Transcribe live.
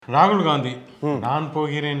ராகுல் காந்தி நான்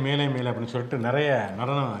போகிறேன் மேலே மேலே அப்படின்னு சொல்லிட்டு நிறைய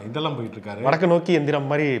நடனம் இதெல்லாம் போயிட்டு இருக்காரு. வடக்கு நோக்கி எந்திரம்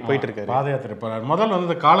மாதிரி போயிட்டு இருக்காரு. பாத யாத்திரை போறாரு. முதல்ல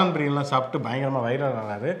வந்து காளான் பிரியெல்லாம் சாப்பிட்டு பயங்கரமா வைரல்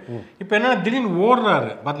ஆனாரு. இப்போ என்ன திடீர்னு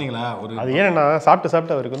ஓடுறாரு பாத்தீங்களா? ஒரு அது ஏன்னா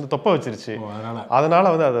சாப்பிட்டு அவருக்கு வந்து தொப்பை வச்சிருச்சு. அதனால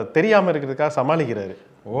வந்து அதை தெரியாம இருக்கிறதுக்காக சமாளிக்கிறாரு.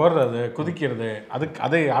 ஓடுறது, குதிக்கிறது.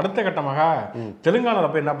 அதை அடுத்த கட்டமாக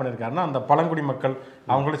தெலுங்கானாவில் போய் என்ன பண்ணியிருக்காருன்னா, அந்த பழங்குடி மக்கள்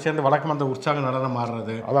அவங்களோட சேர்ந்து வழக்கமாக அந்த உற்சாக நடனம்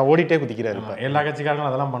ஆடுறது, அதான் ஓடிட்டே குதிக்கிறாரு. எல்லா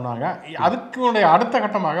கட்சிக்காரங்களும் அதெல்லாம் பண்ணுவாங்க. அதுக்குடைய அடுத்த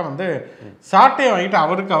கட்டமாக வந்து சாட்டையை வாங்கிட்டு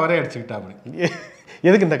அவருக்கு அவரே அடிச்சுக்கிட்டாரு.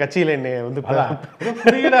 எதுக்கு இந்த கட்சியில என்ன வந்து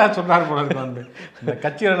புரியல சொன்னார் போல இருக்கு. வந்து இந்த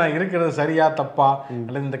கட்சியில நான் இருக்கிறது சரியா தப்பா,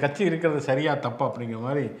 அல்லது இந்த கட்சி இருக்கிறது சரியா தப்பா அப்படிங்கிற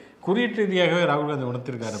மாதிரி குறியீட்டு ரீதியாகவே ராகுல் காந்தி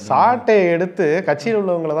உணர்த்திருக்காரு. சாட்டையை எடுத்து கட்சியில்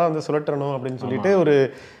உள்ளவங்களை தான் வந்து சுழற்றணும் அப்படின்னு சொல்லிட்டு ஒரு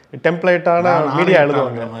டெம்ப்ளேட்டான மீடியா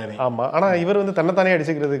எழுதுவாங்க. ஆமா, ஆனா இவர் வந்து தன்னைத்தானே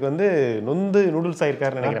அடிச்சுக்கிறதுக்கு வந்து நொந்து நூடுல்ஸ்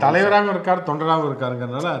ஆயிருக்காருன்னு நினைக்கிறேன். தலைவராகவும் இருக்காரு, தொண்டராகவும்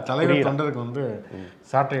இருக்காருங்கிறதுனால தலைவர் தொண்டருக்கு வந்து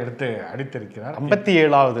சாட்டை எடுத்து அடித்திருக்கிறார்.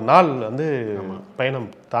 57வது நாள் வந்து பயணம்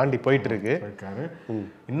தாண்டி போயிட்டு இருக்கு.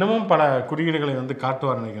 இன்னமும் பல குறியீடுகளை வந்து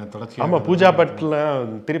காட்டுவார் நினைக்கிறேன் தொடர்ச்சி. ஆமா, பூஜா பட்ல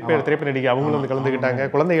திரைப்பட நடிகை அவங்களும் வந்து கலந்துக்கிட்டாங்க.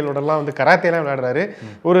 குழந்தைகளோட எல்லாம் வந்து கராத்தேலாம் விளையாடுறாரு.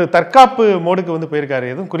 ஒரு தற்காப்பு மோடுக்கு வந்து போயிருக்காரு.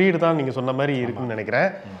 எதுவும் குறியீடு தான் நீங்க சொன்ன மாதிரி இருக்குன்னு நினைக்கிறேன்.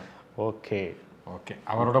 ஓகே,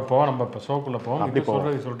 அவரோட போவோம். நம்ம இப்போ ஷோக்குள்ள போவோம். அப்படி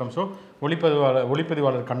சொல்லிட்டோம். ஷோ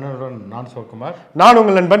ஒளிப்பதிவாளர் கண்ணனுடன் நான் சிவகுமார், நான்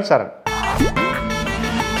உங்கள் நண்பன் சரண்.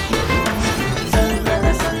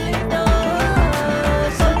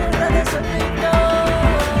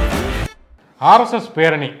 RSS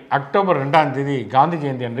பேரணி அக்டோபர் 2ஆம் தேதி காந்தி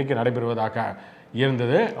ஜெயந்தி அன்றைக்கு நடைபெறுவதாக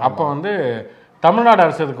இருந்தது. அப்போ வந்து தமிழ்நாடு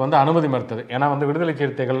அரசு அதுக்கு வந்து அனுமதி மறுத்தது. ஏன்னா வந்து விடுதலை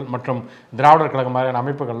சிறுத்தைகள் மற்றும் திராவிடர் கழகம் மாதிரியான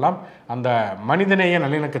அமைப்புகள்லாம் அந்த மனிதநேய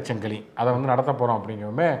நல்லிணக்க சங்கிலி அதை வந்து நடத்த போகிறோம்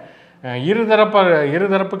அப்படிங்கிறமே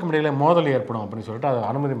இருதரப்புக்கும் இடையில மோதல் ஏற்படும் அப்படின்னு சொல்லிட்டு அதை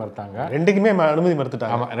அனுமதி மறுத்தாங்க. ரெண்டுக்குமே அனுமதி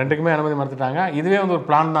மறுத்துட்டாங்க. ஆமாம், ரெண்டுக்குமே அனுமதி மறுத்துட்டாங்க. இதுவே வந்து ஒரு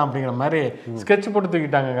பிளான் தான் அப்படிங்கிற மாதிரி ஸ்கெட்ச் போட்டு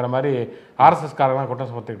தூக்கிட்டாங்கிற மாதிரி RSS காரங்களாம் குற்றம்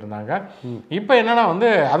சுமத்திக்கிட்டு இருந்தாங்க. இப்போ என்னன்னா வந்து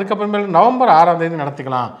அதுக்கப்புறமேல நவம்பர் 6ஆம் தேதி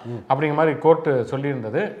நடத்திக்கலாம் அப்படிங்கிற மாதிரி கோர்ட்டு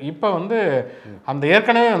சொல்லியிருந்தது. இப்போ வந்து அந்த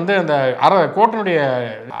ஏற்கனவே வந்து அந்த கோர்ட்டினுடைய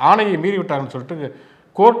ஆணையை மீறி விட்டாங்கன்னு சொல்லிட்டு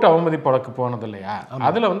கோர்ட்டு அவமதிப்பு வழக்கு போனது இல்லையா?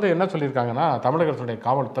 அதில் வந்து என்ன சொல்லியிருக்காங்கன்னா, தமிழக அரசுடைய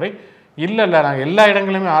காவல்துறை இல்லை நாங்கள் எல்லா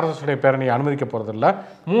இடங்களிலுமே RSS உடைய பேரணியை அனுமதிக்க போகிறதில்ல,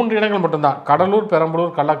 3 இடங்கள் மட்டும்தான், கடலூர், பெரம்பலூர்,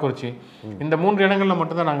 கள்ளக்குறிச்சி, இந்த 3 இடங்களில்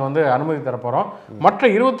மட்டும்தான் நாங்கள் வந்து அனுமதி தரப்போகிறோம். மற்ற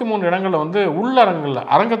 23 இடங்களில் வந்து உள்ளரங்கில்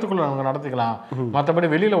அரங்கத்துக்குள்ள நாங்கள் நடத்திக்கலாம், மற்றபடி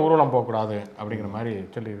வெளியில் ஊர்வலம் போகக்கூடாது அப்படிங்கிற மாதிரி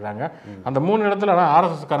சொல்லியிருக்காங்க. அந்த 3 இடத்துல ஆனால்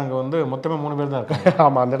RSS காரங்க வந்து மொத்தமே 3 பேர் தான் இருக்காங்க.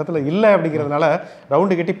 ஆமாம், அந்த இடத்துல இல்லை அப்படிங்கிறதுனால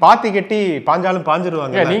ரவுண்டு கட்டி பாத்தி கட்டி பாஞ்சாலும்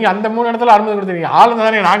பாஞ்சிருவாங்க. நீங்கள் அந்த 3 இடத்துல அனுமதி கொடுத்துருக்கீங்க, ஆளுங்க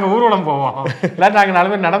தானே நாங்கள் ஊர்வலம் போவோம், இல்லை நாங்கள்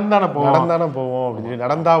 4 பேர் நடந்தானே போவோம் அப்படின்னு சொல்லி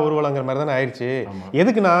நடந்தா ஊர்வலங்க மாதிரி தானே ஆயிடுச்சு.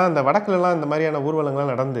 எதுக்குன்னா இந்த வடக்குல எல்லாம் இந்த மாதிரியான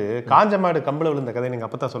ஊர்வலங்கள்லாம் நடந்து காஞ்ச மாடு கம்பள விழுந்த கதை நீங்க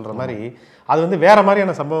அப்பதான் சொல்ற மாதிரி அது வந்து வேற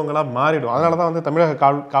மாதிரியான சம்பவங்களா மாறிடும். அதனாலதான் வந்து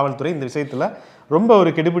தமிழக காவல்துறை இந்த விஷயத்துல ரொம்ப ஒரு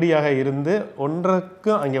கெடுபிடியாக இருந்து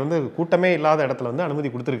ஒன்றுக்கும் அங்கே வந்து கூட்டமே இல்லாத இடத்துல வந்து அனுமதி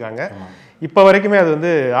கொடுத்துருக்காங்க. இப்போ வரைக்குமே அது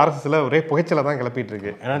வந்து RSSல ஒரே புகைச்சலை தான் கிளப்பிட்டு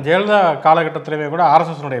இருக்கு. ஏன்னா ஜெயலலிதா காலகட்டத்திலுமே கூட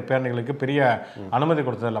RSSனுடைய பேரணிகளுக்கு பெரிய அனுமதி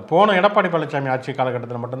கொடுத்ததில்லை. போன எடப்பாடி பழனிசாமி ஆட்சி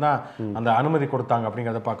காலகட்டத்தில் மட்டும்தான் அந்த அனுமதி கொடுத்தாங்க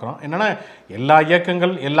அப்படிங்கிறத பார்க்குறோம். என்னன்னா எல்லா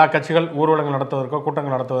இயக்கங்கள், எல்லா கட்சிகள் ஊர்வலங்கள் நடத்துவதற்கோ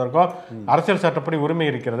கூட்டங்கள் நடத்துவதற்கோ அரசியல் சட்டப்படி உரிமை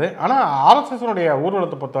இருக்கிறது. ஆனால் RSSனுடைய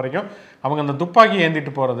ஊர்வலத்தை பொறுத்த வரைக்கும் அவங்க அந்த துப்பாக்கி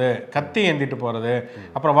ஏந்திட்டு போகிறது, கத்தி ஏந்திட்டு போகிறது,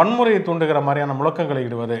 அப்புறம் வன்முறையை தூண்டுகிற மாதிரியான முழக்கங்களை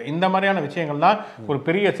இடுவது, இந்த மாதிரியான விஷயங்கள் தான் ஒரு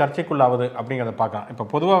பெரிய சர்ச்சைக்குள்ளாவது அப்படிங்கிறத பார்க்கலாம். இப்போ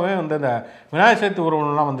பொதுவாகவே வந்து இந்த விநாயகர் சதுர்த்தி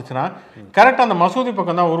ஊர்வலம்லாம் வந்துச்சுன்னா கரெக்டாக அந்த மசூதி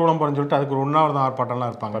பக்கம் தான் ஊர்வலம் போகிறேன்னு சொல்லிட்டு அதுக்கு ஒரு உண்ணாவிரதம்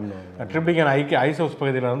ஆர்ப்பாட்டம்லாம் இருப்பாங்க. ட்ரிப்ளிகன் ஐஸ் ஹவுஸ்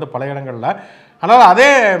பகுதியில் இருந்து பல இடங்களில். ஆனால் அதே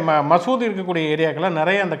மசூதி இருக்கக்கூடிய ஏரியாக்களில்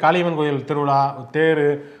நிறைய அந்த காளியம்மன் கோயில் திருவிழா, தேர்,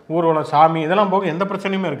 ஊர்வலம், சாமி இதெல்லாம் போக எந்த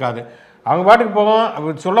பிரச்சனையுமே இருக்காது. அவங்க பாட்டுக்கு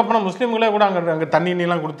போவோம். சொல்லப்போனால் முஸ்லீம்களே கூட அங்கே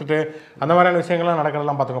தண்ணிலாம் கொடுத்துட்டு அந்த மாதிரியான விஷயங்கள்லாம்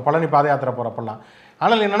நடக்கிறதெல்லாம் பார்த்துக்கோங்க, பழனி பாத யாத்திரை போகிறப்பெல்லாம்.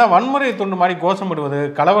 ஆனால் என்னென்னா வன்முறையை தூண்டு மாதிரி கோஷமிடுவது,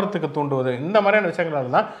 கலவரத்துக்கு தூண்டுவது, இந்த மாதிரியான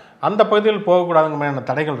விஷயங்கள் தான் அந்த பகுதியில் போகக்கூடாதுங்க மாதிரியான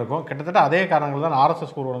தடைகள் இருக்கும். கிட்டத்தட்ட அதே காரணங்கள் தான்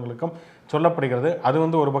RSS ஊர்வலங்களுக்கும் சொல்லப்படுகிறது. அது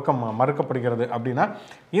வந்து ஒரு பக்கம் மறுக்கப்படுகிறது. அப்படின்னா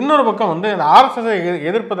இன்னொரு பக்கம் வந்து இந்த RSSஐ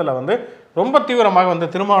எதிர்ப்பதில் வந்து ரொம்ப தீவிரமாக வந்து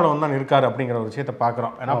திருமாவளவன் தான் இருக்கார் அப்படிங்கிற ஒரு விஷயத்தை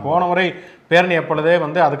பார்க்குறோம். ஏன்னா போன முறை பேரணி எப்பொழுதே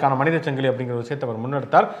வந்து அதுக்கான மனித சங்கிலி அப்படிங்கிற ஒரு விஷயத்தை அவர்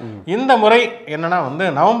முன்னெடுத்தார். இந்த முறை என்னன்னா வந்து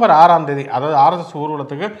நவம்பர் 6ஆம் தேதி, அதாவது RSS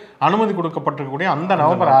ஊர்வலத்துக்கு அனுமதி கொடுக்கப்பட்டிருக்கக்கூடிய அந்த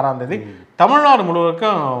நவம்பர் 6ஆம் தேதி தமிழ்நாடு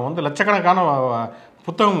முழுவதுக்கும் வந்து லட்சக்கணக்கான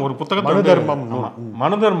புத்தகம், ஒரு புத்தகத்தை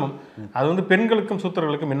மனு தர்மம், அது வந்து பெண்களுக்கும்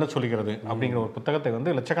சூத்திரர்களுக்கும் என்ன சொல்கிறது அப்படிங்கிற ஒரு புத்தகத்தை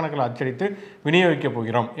வந்து லட்சக்கணக்கில் அச்சடித்து விநியோகிக்க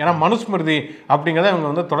போகிறோம். ஏன்னா மனுஸ்மிருதி அப்படிங்கிறத இவங்க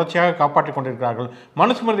வந்து தொடர்ச்சியாக காப்பாற்றி கொண்டிருக்கிறார்கள்.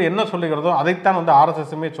 மனுஸ்மிருதி என்ன சொல்லுகிறதோ அதைத்தான் வந்து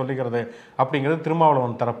RSSமே சொல்லுகிறது அப்படிங்கிறது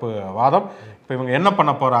திருமாவளவன் தரப்பு வாதம். இப்போ இவங்க என்ன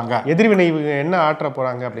பண்ண போறாங்க, எதிர்வினை இவங்க என்ன ஆற்ற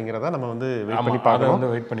போறாங்க அப்படிங்கிறத நம்ம வந்து வெயிட்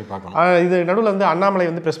பண்ணி பார்க்கணும். இது நடுவில் வந்து அண்ணாமலை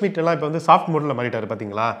வந்து பிரஸ் மீட் எல்லாம் இப்போ வந்து சாஃப்ட் மோட்ல மாறிட்டாரு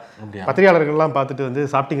பார்த்தீங்களா? பத்திரிகையாளர்கள்லாம் பார்த்துட்டு வந்து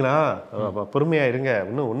சாப்பிட்டீங்களா, பொறுமையா இருங்க,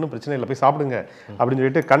 இன்னும் ஒன்றும் பிரச்சனை இல்லை, போய் சாப்பிடுங்க அப்படின்னு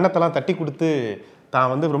சொல்லிட்டு கன்னத்தெல்லாம் தட்டி கொடுத்து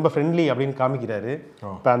தான் வந்து ரொம்ப ஃப்ரெண்ட்லி அப்படின்னு காமிக்கிறாரு.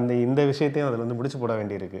 இப்போ இந்த விஷயத்தையும் அதில் வந்து முடிச்சு போட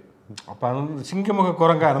வேண்டியிருக்கு. அப்போ வந்து சிங்கமுக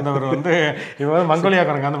குரங்கா இருந்தவர் வந்து இவர் வந்து மங்கோலியா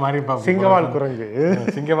குரங்கா அந்த மாதிரி சிங்கவால் குரங்கு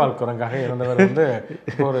சிங்கவால் குரங்காக இருந்தவர் வந்து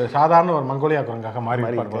ஒரு சாதாரண ஒரு மங்கோலியா குரங்காக மாறி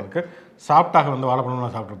இருப்பாருக்கு. சாப்பிட்டாக வந்து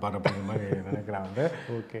வாழைப்பழம்லாம் சாப்பிட்டுருப்பாரு அப்படிங்கிற மாதிரி நினைக்கிறேன் வந்து.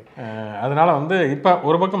 ஓகே, அதனால வந்து இப்போ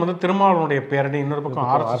ஒரு பக்கம் வந்து திருமாவளவனுடைய பேரணி, இன்னொரு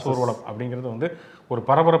பக்கம் RSS ஊர்வலம் அப்படிங்கிறது வந்து ஒரு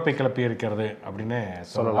பரபரப்பை கிளப்பி இருக்கிறது அப்படின்னு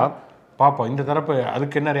சொல்லலாம். பார்ப்போம் இந்த தரப்பு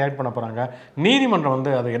அதுக்கு என்ன ரியாக்ட் பண்ண போகிறாங்க, நீதிமன்றம்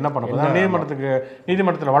வந்து அது என்ன பண்ண போகுது,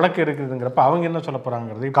 நீதிமன்றத்தில் வழக்கு இருக்குதுங்கிறப்ப அவங்க என்ன சொல்ல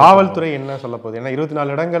போகிறாங்கிறது, காவல்துறை என்ன சொல்ல போகுது. ஏன்னா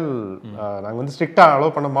 24 இடங்கள் நாங்கள் வந்து ஸ்ட்ரிக்டாக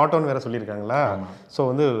அலோவ் பண்ண மாட்டோம்னு வேற சொல்லியிருக்காங்களா. ஸோ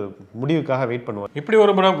வந்து முடிவுக்காக வெயிட் பண்ணுவோம். இப்படி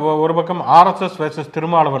ஒரு பக்கம் RSS வெர்சஸ்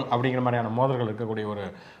திருமாவளவன் அப்படிங்கிற மாதிரியான மோதல்கள் இருக்கக்கூடிய ஒரு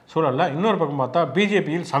சூழலில் இன்னொரு பக்கம் பார்த்தா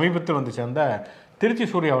பிஜேபியில் சமீபத்தில் வந்து சேர்ந்த திருச்சி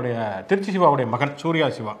சிவாவுடைய மகன் சூர்யா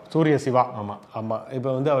சிவா. ஆமாம். இப்போ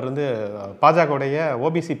வந்து அவர் வந்து பாஜகவுடைய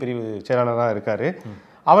ஓபிசி பிரிவு செயலாளராக இருக்கார்.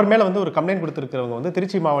 அவர் மேலே வந்து ஒரு கம்ப்ளைண்ட் கொடுத்துருக்கிறவங்க வந்து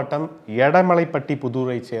திருச்சி மாவட்டம் எடமலைப்பட்டி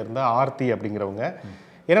புதூரை சேர்ந்த ஆர்த்தி அப்படிங்கிறவங்க.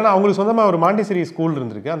 ஏன்னா அவங்களுக்கு சொந்தமாக ஒரு மாண்டிசரி ஸ்கூல்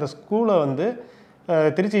இருந்திருக்கு. அந்த ஸ்கூலை வந்து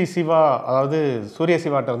திருச்சி சிவா, அதாவது சூரிய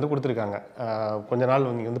சிவாட்ட வந்து கொடுத்துருக்காங்க. கொஞ்ச நாள்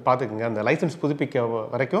நீங்கள் வந்து பார்த்துக்குங்க, அந்த லைசன்ஸ் புதுப்பிக்க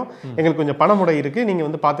வரைக்கும் எங்களுக்கு கொஞ்சம் பணமுடை இருக்குது, நீங்கள்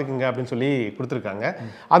வந்து பார்த்துக்குங்க அப்படின்னு சொல்லி கொடுத்துருக்காங்க.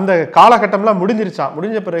 அந்த காலகட்டம்லாம்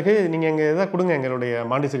முடிஞ்ச பிறகு நீங்கள் எங்கள் எதாவது கொடுங்க எங்களுடைய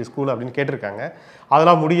மாண்டிசரி ஸ்கூல் அப்படின்னு கேட்டிருக்காங்க.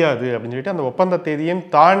 அதெல்லாம் முடியாது அப்படின்னு சொல்லிட்டு அந்த ஒப்பந்த தேதியும்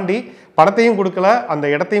தாண்டி பணத்தையும் கொடுக்கல, அந்த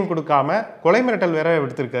இடத்தையும் கொடுக்காம கொலை மிரட்டல் வேற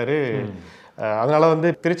எடுத்திருக்காரு. அதனால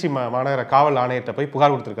வந்து திருச்சி மாநகர காவல் ஆணையத்தை போய்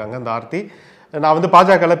புகார் கொடுத்துருக்காங்க அந்த ஆர்த்தி. நான் வந்து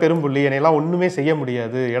பாஜகவில் பெரும்புள்ளி, என்னையெல்லாம் ஒன்றுமே செய்ய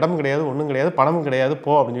முடியாது, இடம் கிடையாது, ஒன்றும் கிடையாது, பணமும் கிடையாது,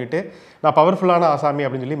 போ அப்படின்னு சொல்லிட்டு நான் பவர்ஃபுல்லான ஆசாமி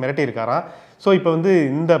அப்படின்னு சொல்லி மிரட்டியிருக்காராம். ஸோ இப்போ வந்து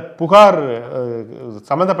இந்த புகார்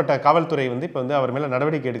சம்மந்தப்பட்ட காவல்துறை வந்து இப்போ வந்து அவர் மேலே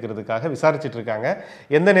நடவடிக்கை எடுக்கிறதுக்காக விசாரிச்சுட்டு இருக்காங்க.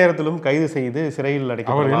 எந்த நேரத்திலும் கைது செய்து சிறையில்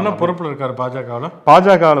அடைக்க. அவர் என்ன பொறுப்பில் இருக்கார்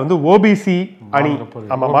பாஜகவில் வந்து ஓபிசி அணி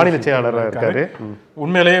மாநில செயலாளராக இருக்காரு.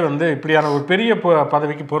 உண்மையிலேயே வந்து இப்படியான ஒரு பெரிய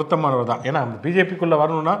பதவிக்கு பொருத்தமானவர் தான். ஏன்னா பிஜேபிக்குள்ளே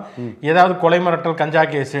வரணும்னா ஏதாவது கொலை மிரட்டல், கஞ்சா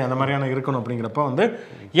கேஸு அந்த மாதிரியான இருக்கணும். அப்படிங்கிறப்ப வந்து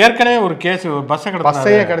ஏற்கனவே ஒரு கேஸ்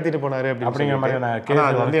பஸ்ஸையே கடத்திட்டு போனார் அப்படிங்கிற மாதிரியான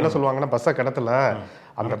கேஸ் வந்து என்ன சொல்லுவாங்கன்னா, பஸ்ஸை கடத்தல,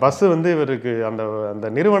 அந்த பஸ் வந்து இவருக்கு அந்த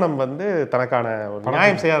நிறுவனம் வந்து தனக்கான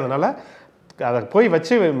நியாயம் செய்யாதனால அதை போய்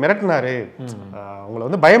வச்சு மிரட்டினாரு, அவங்கள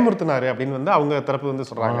வந்து பயமுறுத்தினாரு அப்படின்னு வந்து அவங்க தரப்பு வந்து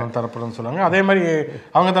சொல்றாங்க. அதே மாதிரி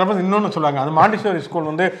அவங்க தரப்பு இன்னொன்று சொல்லுவாங்க, அது மாண்டிசோரி ஸ்கூல்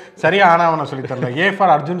வந்து சரியா ஆனாவன சொல்லி தரல, ஏ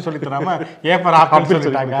ஃபார் அர்ஜுன் சொல்லி தராம ஏ ஃபார் ஆப்பிள்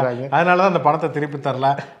சொல்லிட்டாங்க, அதனாலதான் அந்த பணத்தை திருப்பி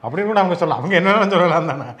தரல அப்படின்னு கூட அவங்க சொல்லலாம். அவங்க என்னன்னு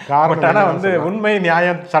சொல்லலாம் தானே. ஆனா வந்து உண்மை,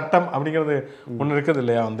 நியாயம், சட்டம் அப்படிங்கிறது ஒண்ணு இருக்குது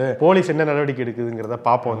இல்லையா. வந்து போலீஸ் என்ன நடவடிக்கை எடுக்குதுங்கிறத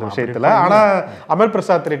பார்ப்போம் அந்த விஷயத்துல. ஆனா அமல்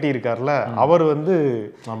பிரசாத் ரெட்டி இருக்கார்ல, அவர் வந்து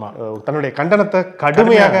தன்னுடைய கண்டனத்தை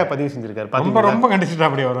கடுமையாக பதிவு செஞ்சிருக்காரு. ரொம்ப கண்டிச்சுட்டா.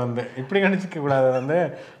 அப்படி அவர் வந்து இப்படி கண்டிச்சிக்க கூடாது. வந்து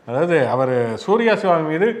அதாவது அவர் சூர்யா சிவா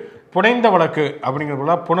மீது புனைந்த வழக்கு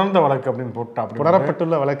அப்படிங்கிறதுக்குள்ள புணர்ந்த வழக்கு அப்படின்னு போட்டா,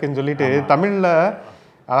 புணரப்பட்டுள்ள வழக்குன்னு சொல்லிட்டு தமிழ்ல,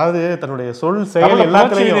 அதாவது தன்னுடைய சொல் செயல்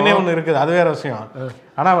எல்லாத்துலயும் ஒண்ணு இருக்குது, அது வேற விஷயம்.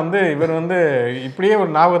 ஆனா வந்து இவர் வந்து இப்படியே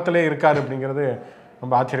ஒரு ஞாபகத்திலே இருக்காரு அப்படிங்கிறது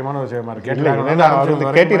ரொம்ப ஆச்சரியமான விஷயமா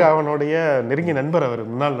இருக்கு. கேடி ராவனுடைய நெருங்கிய நண்பர், அவர்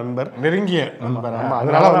முன்னாள் நெருங்கிய நண்பர்.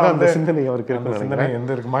 அதனால வந்து அந்த சிந்தனை அவருக்கு சிந்தனை எந்த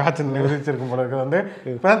இருக்கு, மகாச்சந்திரன் விதிச்சிருக்கும் போல இருக்கு. வந்து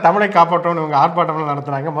இப்பதான் தமிழை காப்பாற்றணும் இவங்க ஆர்ப்பாட்டம்லாம்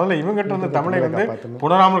நடத்துனாங்க. முதல்ல இவங்ககிட்ட வந்து தமிழை வந்து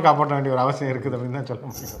புணராமல் காப்பாற்ற வேண்டிய ஒரு அவசியம் இருக்குது அப்படின்னு தான் சொல்ல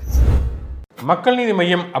முடியும். மக்கள் நீதி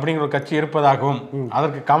மையம் அப்படிங்கிற ஒரு கட்சி இருப்பதாகவும்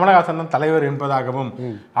அதற்கு கமலஹாசன் தான் தலைவர் என்பதாகவும்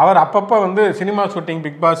அவர் அப்பப்போ வந்து cinema shooting,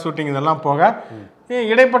 big pass shooting இதெல்லாம் போக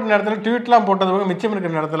இடைப்பட்ட நேரத்தில் ட்வீட்லாம் போட்டது மிச்சம்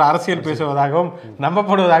இருக்கிற நேரத்தில் அரசியல் பேசுவதாகவும்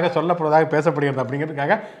நம்பப்படுவதாக சொல்லப்படுவதாக பேசப்படுகிறது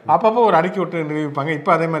அப்படிங்கிறதுக்காக அப்பப்போ ஒரு அறிக்கை விட்டு நிரூபிப்பாங்க.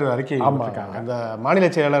 இப்போ அதே மாதிரி ஒரு அறிக்கை இருக்காங்க. அந்த மாநில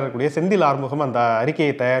செயலாளர் கூடிய செந்தில் ஆறுமுகம் அந்த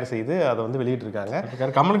அறிக்கையை தயார் செய்து அதை வந்து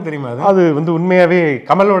வெளியிட்டிருக்காங்க. கமலுக்கு தெரியுமா அது வந்து உண்மையாகவே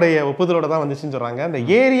கமலோடைய ஒப்புதலோட தான் வந்துச்சுன்னு சொல்கிறாங்க. இந்த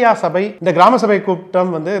ஏரியா சபை, இந்த கிராம சபை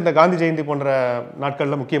கூட்டம் வந்து இந்த காந்தி ஜெயந்தி போன்ற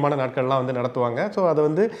நாட்களில் முக்கியமான நாட்கள்லாம் வந்து நடத்துவாங்க. ஸோ அதை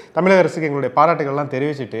வந்து தமிழக அரசுக்கு எங்களுடைய பாராட்டுகள்லாம்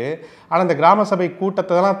தெரிவிச்சுட்டு, ஆனால் இந்த கிராம சபை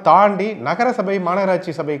கூட்டத்தெல்லாம் தாண்டி நகர சபை,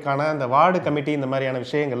 மாநகராட்சி சபைக்கான அந்த வார்டு கமிட்டி இந்த மாதிரியான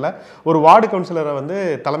விஷயங்கள்ல ஒரு வார்டு கவுன்சிலரை வந்து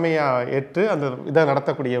தலைமையாக ஏற்று அந்த இதை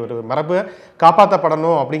நடத்தக்கூடிய ஒரு மரபு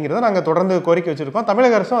காப்பாற்றப்படணும் அப்படிங்கிறத நாங்கள் தொடர்ந்து கோரிக்கை வச்சுருக்கோம்.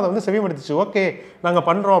 தமிழக அரசும் அதை வந்து செவிமடுத்துச்சு. ஓகே, நாங்கள்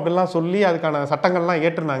பண்ணுறோம் அப்படின்லாம் சொல்லி அதுக்கான சட்டங்கள்லாம்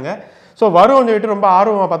ஏற்றுனாங்க. ஸோ வரும்னு சொல்லிட்டு ரொம்ப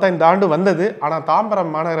ஆர்வமாக பார்த்தா இந்த ஆண்டு வந்தது. ஆனால்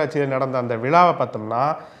தாம்பரம் மாநகராட்சியில் நடந்த அந்த விழாவை பார்த்தோம்னா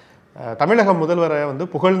தமிழக முதல்வரை வந்து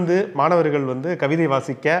புகழ்ந்து மாணவர்கள் வந்து கவிதை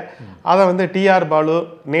வாசிக்க, அதை வந்து டிஆர் பாலு,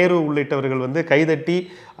 நேரு உள்ளிட்டவர்கள் வந்து கைதட்டி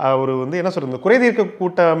ஒரு வந்து என்ன சொல்றது, குறைதீர்க்க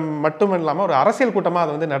கூட்டம் மட்டும் இல்லாமல் ஒரு அரசியல் கூட்டமாக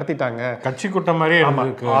அதை வந்து நடத்திட்டாங்க. கட்சி கூட்டம் மாதிரியே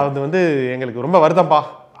அது வந்து எங்களுக்கு ரொம்ப வருத்தம்பா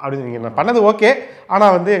அப்படின்னு நீங்கள் பண்ணது ஓகே,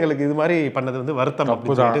 ஆனால் வந்து எங்களுக்கு இது மாதிரி பண்ணது வந்து வருத்தம்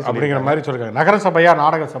அப்படிங்கிற மாதிரி சொல்லிருக்காங்க. நகர சபையா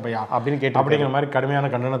நாடக சபையா அப்படின்னு கேட்டு அப்படிங்கிற மாதிரி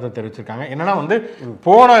கடுமையான கண்டனத்தை தெரிவிச்சிருக்காங்க. என்னன்னா வந்து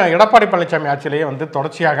போன எடப்பாடி பழனிசாமி ஆட்சியிலேயே வந்து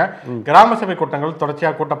தொடர்ச்சியாக கிராம சபை கூட்டங்கள்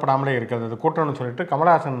தொடர்ச்சியாக கூட்டப்படாமலே இருக்கிறது. அது கூட்டணும்னு சொல்லிட்டு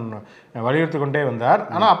கமலஹாசன் வலியுறுத்தி கொண்டே வந்தார்.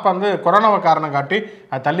 ஆனால் அப்போ வந்து கொரோனாவை காரணம் காட்டி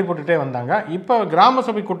அதை தள்ளி போட்டுட்டே வந்தாங்க. இப்போ கிராம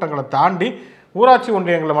சபை கூட்டங்களை தாண்டி ஊராட்சி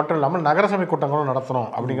ஒன்றியங்களை மட்டும் இல்லாமல் நகரசபை கூட்டங்களும் நடத்தணும்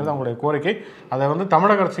அப்படிங்கிறது அவங்களுடைய கோரிக்கை. அதை வந்து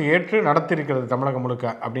தமிழக அரசு ஏற்று நடத்தியிருக்கிறது தமிழகம் முழுக்க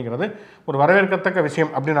அப்படிங்கிறது ஒரு வரவேற்கத்தக்க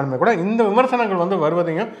விஷயம். அப்படின்னாலுமே கூட இந்த விமர்சனங்கள் வந்து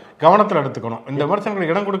வருவதையும் கவனத்தில் எடுத்துக்கணும். இந்த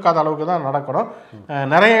விமர்சனங்கள் இடம் கொடுக்காத அளவுக்கு தான் நடக்கணும்.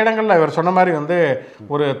 நிறைய இடங்களில் இவர் சொன்ன மாதிரி வந்து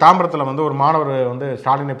ஒரு தாம்பரத்தில் வந்து ஒரு மாணவர் வந்து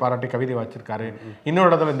ஸ்டாலினை பாராட்டி கவிதை வாச்சிருக்காரு, இன்னொரு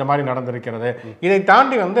இடத்துல இந்த மாதிரி நடந்திருக்கிறது. இதை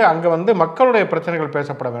தாண்டி வந்து அங்கே வந்து மக்களுடைய பிரச்சனைகள்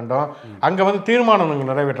பேசப்பட வேண்டும், அங்கே வந்து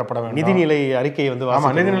தீர்மானங்கள் நிறைவேற்றப்பட வேண்டும். நிதிநிலை அறிக்கை வந்து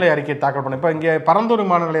ஆமாம், நிதிநிலை அறிக்கை தாக்கல் பண்ண. இப்போ இங்கே பரந்தூர்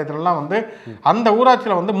விமான நிலையத்திலலாம் வந்து அந்த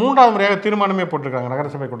ஊராட்சியில் வந்து 3வது முறையாக தீர்மானமே போட்டிருக்காங்க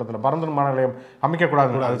நகரசபை கூட்டத்தில் பரந்தூர் விமான நிலையம்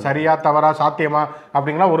அமைக்கக்கூடாது. அது சரியா தவறா சாத்தியமா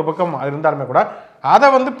அப்படிங்களா ஒரு பக்கம் அது இருந்தாலுமே கூட அதை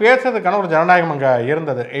வந்து பேசுறதுக்கான ஒரு ஜனநாயகம் அங்கே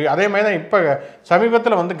இருந்தது. அதே மாதிரி தான் இப்போ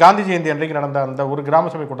சமீபத்தில் வந்து காந்தி ஜெயந்தி அன்றைக்கு நடந்த அந்த ஒரு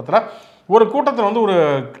கிராம சபை கூட்டத்தில் வந்து ஒரு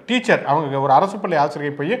டீச்சர் அவங்க ஒரு அரசு பள்ளி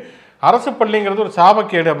ஆசிரியை போய் அரசு பள்ளிங்கிறது ஒரு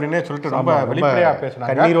சாபக்கேடு அப்படின்னு சொல்லிட்டு ரொம்ப வெளிப்படையாக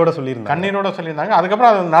பேசினாங்க, கண்ணீரோட சொல்லியிருந்தாங்க.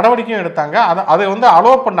 அதுக்கப்புறம் அது நடவடிக்கையும் எடுத்தாங்க. அதை வந்து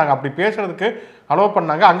அலோவ் பண்ணாங்க, அப்படி பேசுறதுக்கு அலோவ்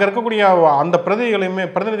பண்ணாங்க. அங்கே இருக்கக்கூடிய அந்த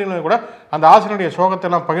பிரதிநிதிகளுமே கூட அந்த ஆசிரியருடைய சோகத்தை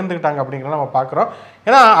எல்லாம் பகிர்ந்துக்கிட்டாங்க அப்படிங்கிறத நம்ம பார்க்குறோம்.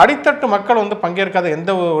 ஏன்னா அடித்தட்டு மக்கள் வந்து பங்கேற்காத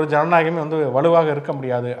எந்த ஒரு ஜனநாயகமே வந்து வலுவாக இருக்க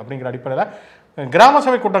முடியாது. அப்படிங்கிற அடிப்படையில் கிராம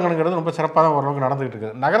சபை கூட்டங்கள்ங்கிறது ரொம்ப சிறப்பாக தான் ஓரளவுக்கு நடந்துகிட்டு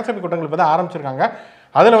இருக்குது. நகரசபை கூட்டங்கள் இப்போ தான் ஆரம்பிச்சிருக்காங்க.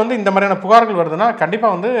 அதில் வந்து இந்த மாதிரியான புகார்கள் வருதுன்னா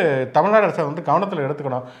கண்டிப்பாக வந்து தமிழ்நாடு அரசை வந்து கவனத்தில்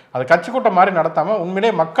எடுத்துக்கணும். அது கட்சி கூட்டம் மாதிரி நடத்தாமல் உண்மையிலே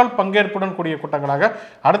மக்கள் பங்கேற்புடன் கூடிய கூட்டங்களாக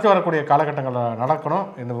அடுத்து வரக்கூடிய காலகட்டங்களில் நடக்கணும்.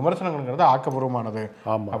 இந்த விமர்சனங்கள்ங்கிறது ஆக்கப்பூர்வமானது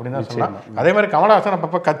அப்படின்னு தான் சொல்லலாம். அதே மாதிரி கமலஹாசன்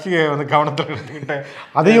அப்பப்போ கட்சியை வந்து கவனத்தில் எடுத்துக்கிட்டு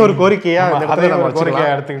அதையும் ஒரு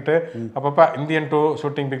கோரிக்கையாக எடுத்துக்கிட்டு அப்பப்போ இந்தியன் 2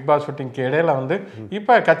 ஷூட்டிங், பிக் பாஸ் ஷூட்டிங்க்கு இடையில வந்து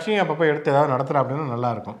இப்போ கட்சியும் அப்பப்போ எடுத்து ஏதாவது நடத்துகிறேன் அப்படின்னு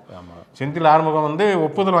நல்லா இருக்கும். செந்தில் ஆறுமுகம் வந்து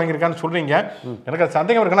ஒப்புதல் வாங்கியிருக்கான்னு சொல்றீங்க, எனக்கு அது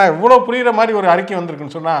சந்தேகம் இருக்குன்னா எவ்வளோ புரியுற மாதிரி ஒரு அறிக்கை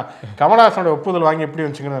வந்திருக்குன்னு சொன்னா கமலஹாசனோட ஒப்புதல் வாங்கி எப்படி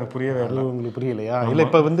வந்துச்சுங்கன்னு எனக்கு புரியவே இல்லை. உங்களுக்கு புரியலையா? இல்லை,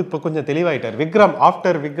 இப்போ கொஞ்சம் தெளிவாயிட்டார்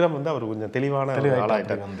ஆஃப்டர் விக்ரம் வந்து அவர் கொஞ்சம் தெளிவான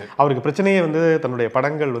ஆளாயிட்டார். அவருக்கு பிரச்சனையே வந்து தன்னுடைய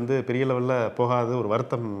படங்கள் வந்து பெரிய லெவலில் போகாத ஒரு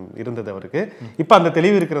வருத்தம் இருந்தது அவருக்கு. இப்போ அந்த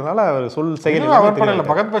தெளிவு இருக்கிறதுனால அவர் செயல்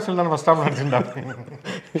பகத் பசில் தான் ஃபர்ஸ்ட் டைம் நடிச்சிருந்தாங்க.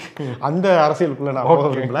 அந்த அரசியலுக்குள்ள நான்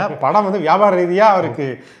போக விரும்பல. படம் வந்து வியாபார ரீதியாக அவருக்கு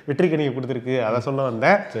வெற்றி கணியை கொடுத்துருக்கு, அதை சொல்ல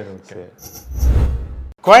வந்தேன். சரி, ஓகே.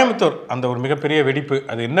 கோயம்புத்தூர் அந்த ஒரு மிகப்பெரிய வெடிப்பு,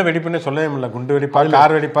 அது என்ன வெடிப்புன்னு சொல்லவே முடியல. குண்டு வெடிப்பா,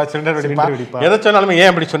 கார் வெடிப்பா, சிலிண்டர் வெடிப்பா, எதை சொன்னாலுமே ஏன்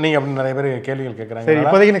அப்படி சொன்னீங்க அப்படின்னு நிறைய பேர் கேள்விகள் கேட்குறாங்க.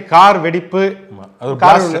 இப்போதைக்கு கார் வெடிப்பு, அது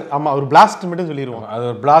ஒரு பிளாஸ்ட் மட்டும் சொல்லிடுவோம். அது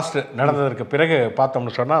ஒரு பிளாஸ்ட் நடந்ததற்கு பிறகு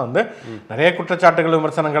பார்த்தோம்னு சொன்னால் வந்து நிறைய குற்றச்சாட்டுகள்,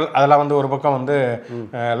 விமர்சனங்கள் அதெல்லாம் வந்து ஒரு பக்கம் வந்து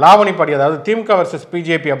லாவணி படி, அதாவது திமுக வர்சஸ்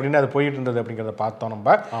பிஜேபி அப்படின்னு அது போயிட்டு இருந்தது அப்படிங்கிறத பார்த்தோம்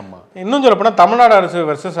நம்ம. ஆமாம், இன்னும் சொல்ல போனால் தமிழ்நாடு அரசு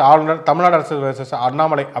வர்சஸ் ஆளுநர், தமிழ்நாடு அரசு வர்சஸ்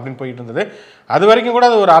அண்ணாமலை அப்படின்னு போயிட்டு இருந்தது. அது வரைக்கும் கூட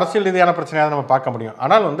அது ஒரு அரசியல் ரீதியான பிரச்சனையாக நம்ம பார்க்க முடியும்.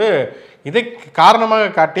 ஆனால் வந்து இதை காரணமாக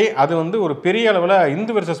காட்டி அது வந்து ஒரு பெரிய அளவில்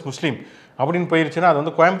இந்து வெர்சஸ் முஸ்லீம் அப்படின்னு போயிருச்சுன்னா அது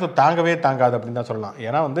வந்து கோயம்புத்தூர் தாங்கவே தாங்காது அப்படின்னு தான் சொல்லலாம்.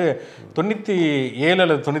 ஏன்னா வந்து 97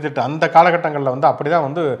 அல்லது 98 அந்த காலகட்டங்களில் வந்து அப்படி தான்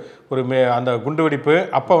வந்து ஒரு அந்த குண்டுவெடிப்பு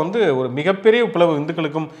அப்போ வந்து ஒரு மிகப்பெரிய பிளவு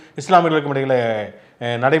இந்துக்களுக்கும் இஸ்லாமியர்களுக்கும் இடையில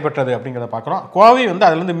நடைபெற்றது அப்படிங்கிறத பார்க்குறோம். கோவை வந்து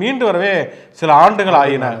அதுலேருந்து மீண்டு வரவே சில ஆண்டுகள்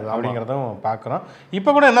ஆயின அப்படிங்கிறதும் பார்க்குறோம். இப்போ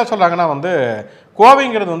கூட என்ன சொல்கிறாங்கன்னா வந்து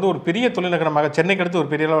கோவைங்கிறது வந்து ஒரு பெரிய தொழில்நகரமாக சென்னைக்கு அடுத்து ஒரு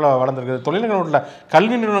பெரிய அளவில் வளர்ந்துருக்குது. தொழில்நகரம் உள்ள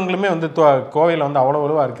கல்வி நிறுவனங்களுமே வந்து கோவையில் வந்து அவ்வளோ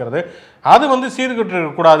வலுவாக இருக்கிறது. அது வந்து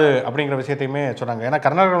சீர்கெட்டுக்கூடாது அப்படிங்கிற விஷயத்தையுமே சொன்னாங்க. ஏன்னா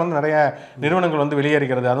கர்நாடகாவில் வந்து நிறைய நிறுவனங்கள் வந்து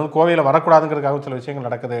வெளியேறிக்கிறது, அது வந்து கோவையில் வரக்கூடாதுங்கிறதுக்காக சில விஷயங்கள்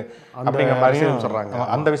நடக்குது அப்படிங்கிற மாதிரியும் சொல்கிறாங்க.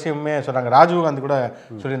 அந்த விஷயமே சொல்கிறாங்க. ராஜீவ்காந்தி கூட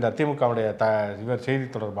சொல்லியிருந்தார், திமுகவுடைய இவர் செய்தி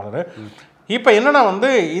தொடர்பாளர். இப்போ என்னன்னா வந்து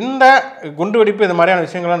இந்த குண்டுவெடிப்பு இது மாதிரியான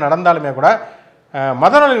விஷயங்கள்லாம் நடந்தாலுமே கூட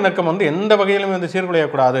மத நல்லிணக்கம் வந்து எந்த வகையிலுமே வந்து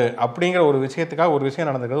சீர்குலையக்கூடாது அப்படிங்கிற ஒரு விஷயத்துக்காக ஒரு விஷயம்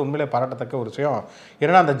நடந்திருக்கிறது உண்மையிலே பாராட்டத்தக்க ஒரு விஷயம்.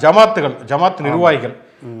 ஏன்னா அந்த ஜமாத்து நிர்வாகிகள்,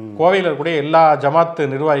 கோவையில் இருக்கக்கூடிய எல்லா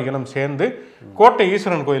ஜமாத்து நிர்வாகிகளும் சேர்ந்து கோட்டை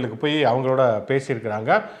ஈஸ்வரன் கோயிலுக்கு போய் அவங்களோட பேசியிருக்கிறாங்க.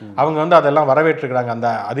 அவங்க வந்து அதெல்லாம் வரவேற்றிருக்கிறாங்க. அந்த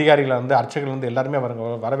அதிகாரிகளை வந்து அர்ச்சகர்கள் வந்து எல்லாருமே அவங்க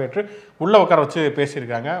வரவேற்று உள்ளே உட்கார வச்சு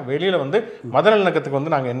பேசியிருக்காங்க. வெளியில் வந்து மத நல்லிணக்கத்துக்கு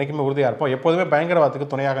வந்து நாங்கள் என்றைக்குமே உறுதியாக இருப்போம், எப்போதுமே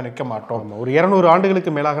பயங்கரவாதத்துக்கு துணையாக நிற்க மாட்டோம். ஒரு 200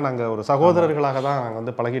 ஆண்டுகளுக்கு மேலாக நாங்கள் ஒரு சகோதரர்களாக தான் நாங்கள்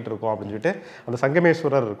வந்து பழகிட்டு இருக்கோம் அப்படின்னு சொல்லிட்டு அந்த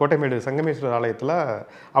சங்கமேஸ்வரர், கோட்டைமேடு சங்கமேஸ்வரர் ஆலயத்தில்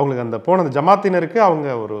அவங்களுக்கு அந்த போன ஜமாத்தினருக்கு அவங்க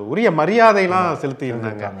ஒரு உரிய மரியாதையெல்லாம் செலுத்தி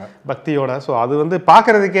இருந்தாங்க பக்தியோட. ஸோ அது வந்து பார்க்க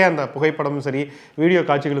பார்க்கறதுக்கே அந்த புகைப்படமும் சரி வீடியோ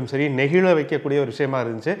காட்சிகளும் சரி நெகிழ வைக்கக்கூடிய ஒரு விஷயமா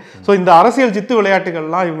இருந்துச்சு. ஸோ இந்த அரசியல் சித்து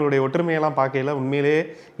விளையாட்டுகள்லாம் இவங்களுடைய ஒற்றுமையெல்லாம் பார்க்கையில உண்மையிலே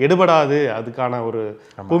எடுபடாது, அதுக்கான ஒரு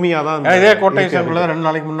பூமியாக தான். இதே கோட்டை சார்பில் 2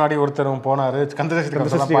 நாளைக்கு முன்னாடி ஒருத்தரும் போனாரு,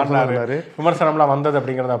 கந்தசஷ்டி விமர்சனம்லாம் வந்தது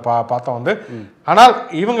அப்படிங்கிறத பார்த்தோம் வந்து. ஆனால்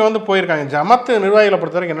இவங்க வந்து போயிருக்காங்க. ஜமாத் நிர்வாகிகளை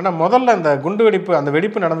பொறுத்த வரைக்கும் என்னன்னா, முதல்ல இந்த குண்டு வெடிப்பு அந்த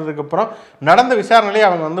வெடிப்பு நடந்ததுக்கு அப்புறம் நடந்த விசாரணையிலே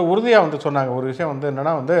அவங்க வந்து உறுதியாக வந்து சொன்னாங்க ஒரு விஷயம் வந்து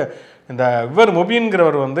என்னன்னா வந்து, இந்த இவர்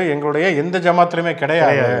முபீன்கிறவர் வந்து எங்களுடைய எந்த ஜமாத்திலுமே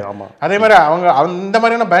கிடையாது. அதே மாதிரி அவங்க அந்த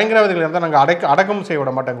மாதிரியான பயங்கரவாதிகள் இருந்தால் நாங்கள் அடக்கம் செய்ய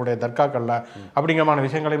விட மாட்டோம் எங்களுடைய தர்காக்கள்ல அப்படிங்கிறமான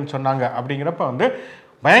விஷயங்களையும் சொன்னாங்க. அப்படிங்கிறப்ப வந்து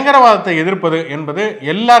பயங்கரவாதத்தை எதிர்ப்பது என்பது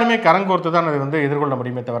எல்லாருமே கரங்கோர்த்து தான் அதை வந்து எதிர்கொள்ள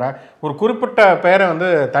முடியுமே தவிர ஒரு குறிப்பிட்ட பெயரை வந்து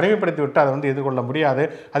தனிமைப்படுத்தி விட்டு அதை வந்து எதிர்கொள்ள முடியாது.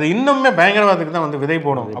 அது இன்னுமே பயங்கரவாதத்துக்கு தான் வந்து விதை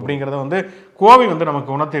போடும் அப்படிங்கிறத வந்து கோவை வந்து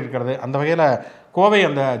நமக்கு உணர்த்தி இருக்கிறது. அந்த வகையில் கோவை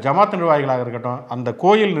அந்த ஜமாத் நிர்வாகிகளாக இருக்கட்டும், அந்த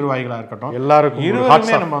கோயில் நிர்வாகிகளாக இருக்கட்டும், எல்லாருக்கும்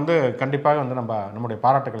இருவருமே நம்ம வந்து கண்டிப்பாக வந்து நம்முடைய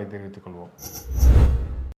பாராட்டுக்களை தெரிவித்துக் கொள்வோம்.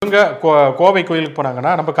 இவங்க கோவை கோயிலுக்கு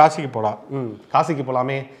போனாங்கன்னா நம்ம காசிக்கு போகலாம். காசிக்கு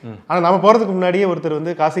போகலாமே. ஆனால் நம்ம போகிறதுக்கு முன்னாடியே ஒருத்தர்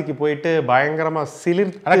வந்து காசிக்கு போயிட்டு பயங்கரமாக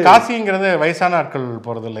ஆனால் காசிங்கிறது வயசான ஆட்கள்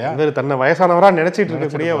போகிறது இல்லையா? இவர் தன்னை வயசானவராக நினைச்சிட்டு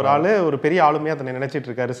இருக்கக்கூடிய ஒரு ஆள், ஒரு பெரிய ஆளுமையாக தன்னை நினைச்சிட்டு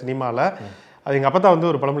இருக்காரு சினிமாவில். அது எங்கள் அப்பா தான்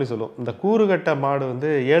வந்து ஒரு பழமொழி சொல்லும், இந்த கூறுகட்ட மாடு வந்து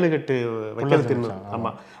 7 கட்டு வைக்கிறது தின்னு.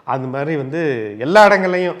 ஆமாம், அது மாதிரி வந்து எல்லா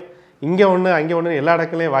இடங்கள்லையும் இங்கே ஒன்று அங்கே ஒன்று எல்லா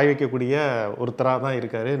இடங்களையும் வாய் வைக்கக்கூடிய ஒருத்தராக தான்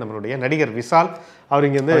இருக்காரு நம்மளுடைய நடிகர் விஷால். அவர்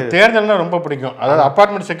இங்கே வந்து தேர்தல்னா ரொம்ப பிடிக்கும். அதாவது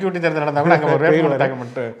அப்பார்ட்மெண்ட் செக்யூரிட்டி தேர்தல் நடந்தாங்க அங்கே ஒரு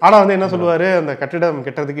ஆனால் வந்து என்ன சொல்லுவார், அந்த கட்டிடம்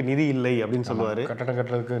கட்டுறதுக்கு நிதி இல்லை அப்படின்னு சொல்லுவார். கட்டடம்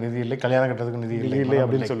கட்டுறதுக்கு நிதி இல்லை, கல்யாணம் கட்டுறதுக்கு நிதி இல்லை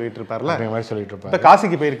அப்படின்னு சொல்லிட்டு இருப்பார்ல. மாதிரி சொல்லிட்டு இருப்பார். இப்போ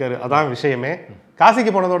காசிக்கு போயிருக்காரு, அதான் விஷயமே.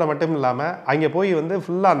 காசிக்கு போனதோட மட்டும் இல்லாமல் அங்கே போய் வந்து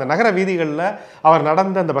ஃபுல்லாக அந்த நகர வீதிகளில் அவர்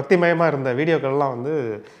நடந்த அந்த பக்திமயமாக இருந்த வீடியோக்கள்லாம் வந்து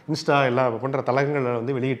இன்ஸ்டா எல்லாம் போன்ற தளங்களில்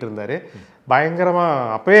வந்து வெளியிட்டு இருந்தார்.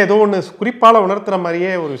 பயங்கரமாக அப்போயே ஏதோ ஒன்று குறிப்பால் உணர்த்துற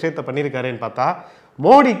மாதிரியே ஒரு விஷயத்த பண்ணியிருக்காருன்னு பார்த்தா,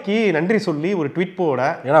 மோடிக்கு நன்றி சொல்லி ஒரு ட்வீட் போட.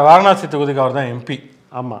 ஏன்னா வாரணாசி தொகுதிக்கு அவர் தான் எம்பி.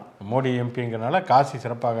 ஆமாம், மோடி எம்பிங்கிறனால காசி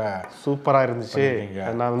சிறப்பாக சூப்பராக இருந்துச்சு.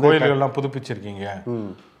 நான் வந்து கோயில்கள்லாம் புதுப்பிச்சிருக்கீங்க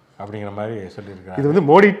அப்படிங்கிற மாதிரி சொல்லியிருக்காங்க. இது வந்து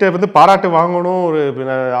மோடிகிட்ட வந்து பாராட்டு வாங்கணும், ஒரு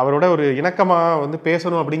அவரோட ஒரு இணக்கமாக வந்து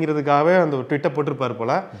பேசணும் அப்படிங்கிறதுக்காகவே அந்த ஒரு ட்விட்டை போட்டிருப்பார்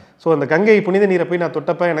போல். ஸோ அந்த கங்கை புனித நீரை போய் நான்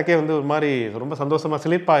தொட்டப்ப எனக்கே வந்து ஒரு மாதிரி ரொம்ப சந்தோஷமாக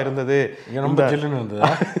சிலிர்ப்பாக இருந்தது. ரொம்ப ஜில்லுன்னு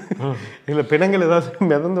இருந்ததா? இல்லை, பிணங்கள் ஏதாவது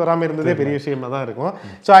மிதந்து வராமல் இருந்ததே பெரிய விஷயமா தான் இருக்கும்.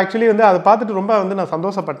 ஸோ ஆக்சுவலி வந்து அதை பார்த்துட்டு ரொம்ப வந்து நான்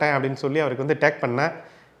சந்தோஷப்பட்டேன் அப்படின்னு சொல்லி அவருக்கு வந்து டேக் பண்ணேன்.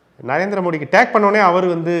 நரேந்திர மோடிக்கு டேக் பண்ணோடனே அவர்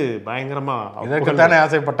வந்து பயங்கரமா இதற்குத்தானே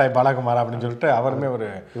ஆசைப்பட்டாய் பாலகுமார் அப்படின்னு சொல்லிட்டு அவருமே ஒரு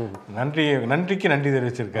நன்றிக்கு நன்றி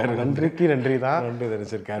தெரிவிச்சிருக்காரு. நன்றி தான் நன்றி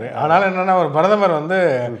தெரிவிச்சிருக்காரு. ஆனாலும் என்னன்னா, ஒரு பிரதமர் வந்து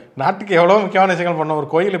நாட்டுக்கு எவ்வளோ முக்கியமான விஷயங்கள் பண்ண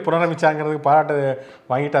ஒரு கோயிலை புனரமைச்சாங்கிறதுக்கு பாராட்டு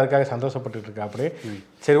வாங்கிட்டு அதுக்காக சந்தோஷப்பட்டு இருக்கா. அப்படி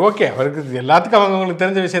சரி, ஓகே, அவருக்கு எல்லாத்துக்கும் அவங்களுக்கு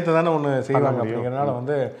தெரிஞ்ச விஷயத்த தானே ஒன்று செய்வாங்க. அப்படிங்கிறனால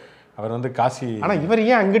வந்து அவர் வந்து காசி. ஆனால் இவர்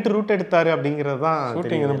ஏன் அங்கிட்டு ரூட் எடுத்தாரு அப்படிங்கிறது தான்.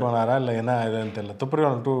 ஷூட்டிங் எதுவும் போனாரா இல்லை என்ன இதுன்னு தெரியல.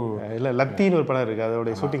 துப்புரவாளன் 2 இல்லை லத்தின்னு ஒரு படம் இருக்குது,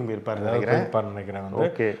 அதோடைய ஷூட்டிங் போயிருப்பாரு நினைக்கிறேன்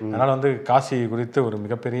வந்து. அதனால் வந்து காசி குறித்து ஒரு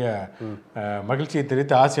மிகப்பெரிய மகிழ்ச்சியை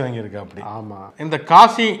தெரிவித்து ஆசை வாங்கியிருக்கு. அப்படி ஆமாம். இந்த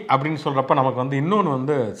காசி அப்படின்னு சொல்கிறப்ப நமக்கு வந்து இன்னொன்று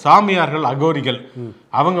வந்து சாமியார்கள், அகோரிகள்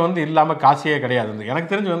அவங்க வந்து இல்லாமல் காசியே கிடையாது.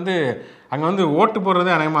 எனக்கு தெரிஞ்சு வந்து அங்கே வந்து ஓட்டு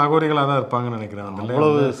போடுறதே அநேகமாக அகோரிகளாக தான் இருப்பாங்கன்னு நினைக்கிறேன்.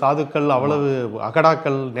 அவ்வளவு சாதுக்கள், அவ்வளவு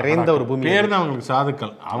அகடாக்கள் நிறைந்த ஒரு பூமி. பேர் தான் அவங்களுக்கு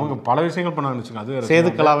சாதுக்கள். அவங்க பல விஷயங்கள் பண்ணுவாங்கன்னு வச்சுக்கோங்க. அது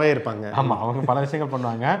சேதுக்களாகவே இருப்பாங்க. ஆமாம், அவங்க பல விஷயங்கள்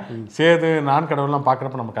பண்ணுவாங்க. சேது நான் கடவுள்லாம்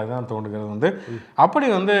பார்க்குறப்ப நமக்கு அதுதான் தோணுகிறது வந்து. அப்படி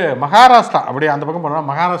வந்து மகாராஷ்டிரா அப்படியே அந்த பக்கம் போனோம்னா,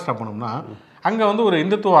 மகாராஷ்டிரா போனோம்னா அங்கே வந்து ஒரு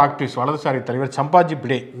இந்துத்துவ ஆக்டிவிஸ்ட் வலதுசாரி தலைவர் சம்பாஜி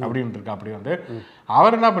பிடே அப்படின்னு இருக்கா. அப்படி வந்து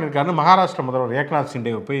அவர் என்ன பண்ணியிருக்காருன்னு மகாராஷ்டிரா முதல்வர் ஏக்நாத்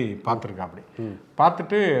சிண்டேவை போய் பார்த்துருக்கா. அப்படி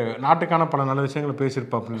பார்த்துட்டு நாட்டுக்கான பல நல்ல விஷயங்களை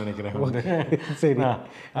பேசியிருப்பா அப்படின்னு நினைக்கிறேன் வந்து. சரி,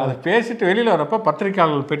 அதை பேசிட்டு வெளியில் வரப்போ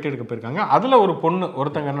பத்திரிகையாளர்கள் பேட்டி எடுக்க போயிருக்காங்க. அதில் ஒரு பொண்ணு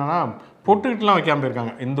ஒருத்தங்க என்னன்னா பொட்டுக்கிட்டுலாம் வைக்காமல்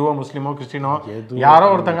போயிருக்காங்க. இந்துவோ முஸ்லீமோ கிறிஸ்டினோ யாரோ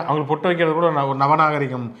ஒருத்தங்க அவங்களுக்கு பொட்டு வைக்கிறது கூட ஒரு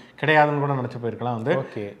நவநாகரிகம் கிடையாதுன்னு கூட நினச்சி போயிருக்கலாம் வந்து.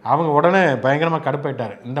 அவங்க உடனே பயங்கரமாக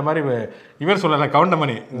கடுப்பாயிட்டார். இந்த மாதிரி இவர் சொல்லலை,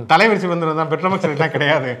 கவுண்டமணி தலைவரிசி வந்து தான் பெட்ரோமக்ஸ்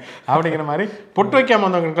கிடையாது அப்படிங்கிற மாதிரி பொட்டு வைக்காமல்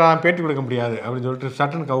வந்தவங்களுக்கெல்லாம் பேட்டி கொடுக்க முடியாது அப்படின்னு சொல்லிட்டு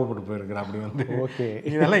சட்டுன்னு கவு போட்டு போயிருக்கிறார். அப்படி வந்து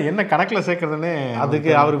இதெல்லாம் என்ன கணக்கில் சேர்க்கறதுன்னு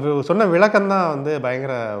அதுக்கு அவருக்கு சொன்ன விளக்கம் தான் வந்து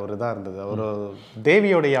பயங்கர ஒரு இதாக இருந்தது. ஒரு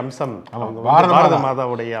தேவியோடைய அம்சம், பாரத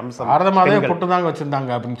மாதாவுடைய அம்சம், பாரத மாதாவே பொட்டு தாங்க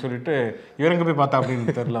வச்சுருந்தாங்க அப்படின்னு சொல்லிட்டு இவரங்க போய் பார்த்தா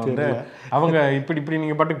அப்படின்னு தெரியல வந்து. அவங்க இப்படி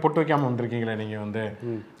நீங்கள் பாட்டுக்கு பொட்டு வைக்காமல் வந்திருக்கீங்களே நீங்கள் வந்து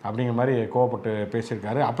அப்படிங்கிற மாதிரி கோவப்பட்டு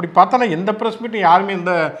பேசியிருக்காரு. அப்படி பார்த்தோன்னா எந்த ப்ரெஸ் மீட்டும் யாருமே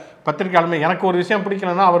இந்த பத்திரிகையாளுமே எனக்கு ஒரு விஷயம்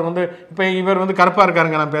பிடிக்கலன்னா அவர் வந்து இப்போ இவர் வந்து கருப்பாக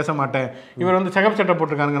இருக்காருங்க நான் பேச மாட்டேன், இவர் வந்து சிகப்பு சட்டை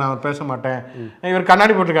போட்டிருக்காருங்க நான் பேச மாட்டேன், இவர்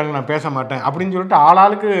கண்ணாடி போட்டிருக்காருங்க நான் பேச மாட்டேன் அப்படின்னு சொல்லிட்டு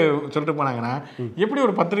ஆளாளுக்கு சொல்லிட்டு போனாங்கன்னா எப்படி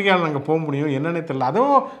ஒரு பத்திரிகையாளர் அங்கே போக முடியும் என்னன்னே தெரியல.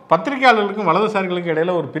 அதுவும் பத்திரிகையாளர்களுக்கும் வலதுசாரிகளுக்கும்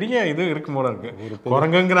இடையில ஒரு பெரிய இது இருக்கும் போல இருக்கு.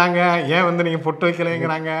 குரங்குங்கிறாங்க, ஏன் வந்து நீங்கள் பொட்டு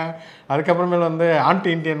வைக்கலைங்கிறாங்க, அதுக்கப்புறமேல வந்து ஆன்டி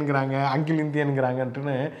இந்தியனுங்கிறாங்க, அங்கில்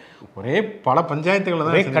இந்தியனுங்கிறாங்கன்ட்டுன்னு ஒரே பல பஞ்சாயத்துகளை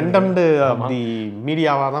தான் கண்டம்டு அப்படி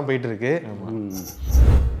மீடியாவாக தான் போயிட்டு இருக்கு.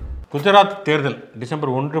 குஜராத் தேர்தல் டிசம்பர்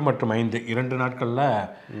 1 மற்றும் 5 2 நாட்களில்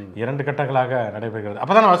 2 கட்டங்களாக நடைபெறுகிறது.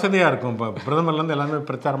 அப்போ தான் வசதியாக இருக்கும். இப்போ பிரதமர்லேருந்து எல்லாமே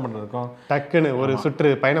பிரச்சாரம் பண்ணுறதுக்கும் டக்குன்னு ஒரு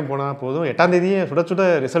சுற்று பயணம் போனால் போதும். 8ஆம் தேதியே சுட சுட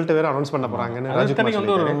ரிசல்ட் வேறு அனௌன்ஸ் பண்ண போகிறாங்கன்னு. வந்து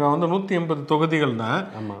இங்கே வந்து 180 தொகுதிகள் தான்.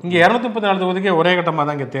 இங்கே 234 தொகுதிக்கு ஒரே கட்டமாக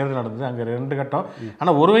தான் இங்கே தேர்தல் நடந்தது. அங்கே 2 கட்டம்.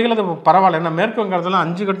 ஆனால் ஒரு வகையில் அது பரவாயில்ல. ஏன்னா மேற்கு வங்காளத்தில்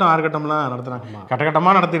 5 கட்டம் 6 கட்டம்லாம் நடத்துனாங்க.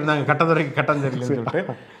 கட்டமாக நடத்திட்டு கட்டம் வரைக்கும் கட்டம் தெரியலன்னு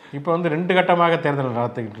சொல்லிட்டு இப்போ வந்து 2 கட்டமாக தேர்தல்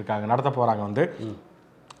நடத்த போகிறாங்க. வந்து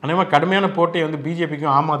அதேமாதிரி கடுமையான போட்டியை வந்து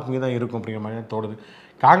பிஜேபிக்கும் ஆம் ஆத்மிக்கும் தான் இருக்கும் அப்படிங்கிற மாதிரி தோணுது.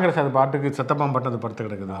 காங்கிரஸ் அது பாட்டுக்கு செத்தப்பம் பட்டது படுத்து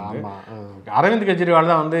கிடக்குது. அரவிந்த் கெஜ்ரிவால்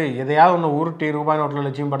தான் வந்து எதையாவது ஒன்று உருட்டி ரூபாய் நோட்டில்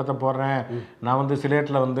லட்சியம் படத்தை போடுறேன், நான் வந்து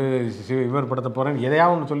சிலேட்டில் வந்து இவர் படத்தை போடுறேன்,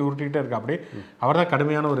 எதையாவது ஒன்று சொல்லி உருட்டிக்கிட்டே இருக்கா. அப்படி அவர் தான்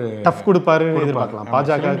கடுமையான ஒரு டஃப் கொடுப்பாரு எதிர்பார்க்கலாம்.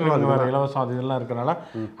 பாஜக இலவசம் அது இதெல்லாம் இருக்கிறனால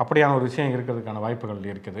அப்படியான ஒரு விஷயம் இருக்கிறதுக்கான வாய்ப்புகள்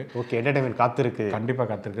இருக்குது. ஓகே, என்டர்டைன்மெண்ட் காத்திருக்கு, கண்டிப்பாக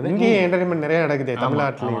காத்திருக்குது. இங்கே என்டர்டைன்மெண்ட் நிறைய நடக்குது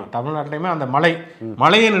தமிழ்நாட்டிலையுமே. அந்த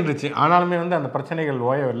மழையே நின்றுச்சு, ஆனாலுமே வந்து அந்த பிரச்சனைகள்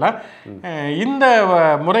ஓயவில்லை. இந்த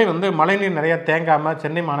முறை வந்து மழைநீர் நிறைய தேங்காமல்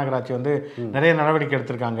சென்னை மாநகராட்சி வந்து நிறைய நடவடிக்கை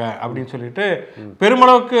எடுத்திருக்காங்க அப்படின்னு சொல்லிட்டு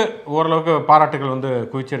பெருமளவுக்கு ஓரளவுக்கு பாராட்டுகள் வந்து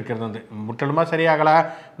குவிச்சிருக்கிறது. வந்து முற்றிலுமா சரியாகல,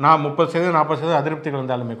 நான் 30% 40% அதிருப்திகள்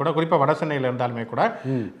இருந்தாலுமே கூட, குறிப்பாக வட சென்னையில் இருந்தாலுமே கூட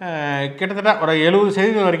கிட்டத்தட்ட ஒரு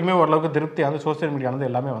 70% வரைக்குமே ஓரளவுக்கு திருப்தி வந்து சோசியல் மீடியா வந்து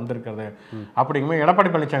எல்லாமே வந்திருக்கிறது. அப்படிங்கும்போது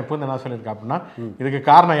எடப்பாடி பழனிசாமி இப்போ என்ன சொல்லியிருக்கா அப்படின்னா, இதுக்கு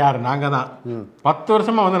காரணம் யார்? நாங்கள் தான் 10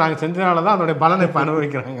 வருஷமா வந்து நாங்கள் செஞ்சதுனால தான் அதோடைய பலனை இப்போ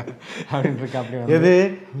அனுபவிக்கிறாங்க அப்படின்னு இருக்கா. அப்படி எது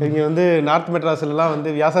இங்கே வந்து நார்த் மெட்ராஸ்லாம்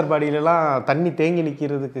வந்து வியாசர்பாடியிலலாம் தண்ணி தேங்கி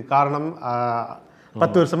நிற்கிறதுக்கு காரணம்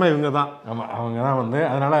 10 வருஷமா இவங்க தான். ஆமாம், அவங்க தான் வந்து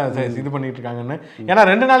அதனால இது பண்ணிட்டு இருக்காங்கன்னு. ஏன்னா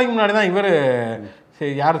 2 நாளைக்கு முன்னாடி தான் இவர்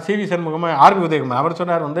யார் சிவி சண்முகமா ஆர்பி உதயகுமார் அவர்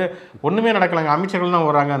சொன்னார் வந்து ஒன்றுமே நடக்கலைங்க, அமைச்சர்கள் தான்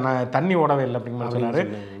ஓடுறாங்க, நான் தண்ணி ஓடவே இல்லை அப்படிங்கிற மாதிரி சொன்னார்.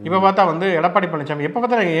 இப்போ பார்த்தா வந்து எடப்பாடி பழனிசாமி எப்போ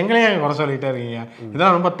பார்த்தா எங்களையே குறை சொல்லிட்டே இருக்கீங்க,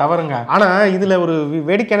 இதெல்லாம் ரொம்ப தவறுங்க. ஆனால் இதில் ஒரு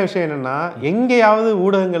வேடிக்கையான விஷயம் என்னென்னா, எங்கேயாவது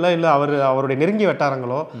ஊடகங்களோ இல்லை அவருடைய நெருங்கிய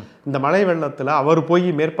வட்டாரங்களோ இந்த மழை வெள்ளத்தில் அவர் போய்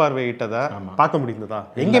மேற்பார்வையிட்டதை பார்க்க முடிந்ததா?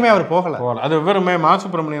 எங்கேயுமே அவர் போகல. அது வெறுமே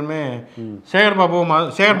சுப்பிரமணியனுமே சேகர் பாபு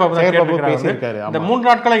பேசியிருக்காரு. இந்த 3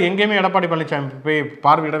 நாட்களை எங்கேயுமே எடப்பாடி பழனிசாமி போய்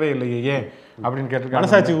பார்வையிடவே இல்லையே அப்படின்னு கேட்டிருக்காங்க.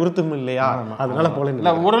 மனசாட்சி உறுத்தும் இல்லையா? அதனால போல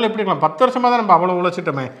இல்லை, ஊரில் எப்படி இருக்கலாம், 10 வருஷமா தான் நம்ம அவ்வளோ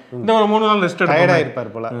உழைச்சிட்டோமே, இந்த ஒரு 3 நாள் ரெஸ்ட்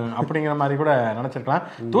டயர்டாயிருப்பார் போல அப்படிங்கிற மாதிரி கூட நினச்சிருக்கலாம்.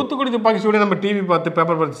 தூத்துக்குடி துப்பாக்கி சூடி நம்ம டிவி பார்த்து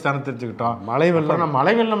பேப்பர் படிச்சு தானே தெரிஞ்சுக்கிட்டோம். மழை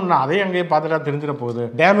வெள்ளம்னா அதே அங்கேயே பார்த்துட்டா தெரிஞ்சிட போகுது.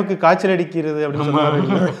 டேமுக்கு காய்ச்சல் அடிக்கிறது அப்படின்னு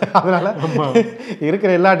சொல்லுவாங்க. அதனால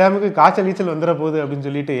இருக்கிற எல்லா டேமுக்கும் காய்ச்சல் நீச்சல் வந்துட போகுது அப்படின்னு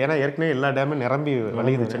சொல்லிட்டு, ஏன்னா ஏற்கனவே எல்லா டேமும் நிரம்பி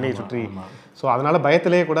வழியுது சென்னையை சுற்றி. ஸோ அதனால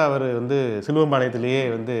பயத்திலேயே கூட அவர் வந்து சிலுவம்பாளையத்திலேயே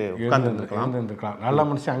வந்து உட்கார்ந்துருக்கலாம். நல்ல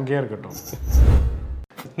மனுஷன் அங்கேயே இருக்கட்டும்.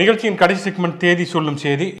 நிகழ்ச்சியின் கடைசி செக்மெண்ட் தேதி சொல்லும்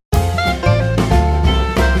செய்தி.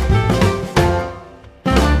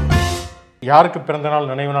 யாருக்கு பிறந்த நாள்,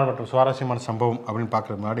 நினைவு நாள் மற்றும் சுவாரஸ்யமான சம்பவம் அப்படின்னு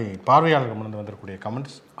பார்க்குறது முன்னாடி பார்வையாளர்கள் முன்னாடி வந்துருக்கூடிய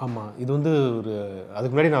கமெண்ட்ஸ். ஆமாம், இது வந்து ஒரு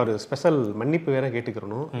அதுக்கு முன்னாடி நான் ஒரு ஸ்பெஷல் மன்னிப்பு வேற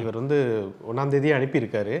கேட்டுக்கிறணும். இவர் வந்து 1ஆம் தேதியே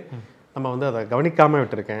அனுப்பியிருக்காரு, நம்ம வந்து அதை கவனிக்காமல்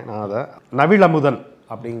விட்டுருக்கேன். நான் அதை நவில் அமுதன்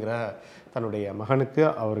அப்படிங்கிற தன்னுடைய மகனுக்கு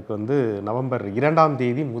அவருக்கு வந்து நவம்பர் 2ஆம்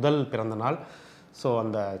தேதி முதல் பிறந்த நாள். ஸோ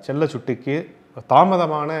அந்த செல்ல சுட்டிக்கு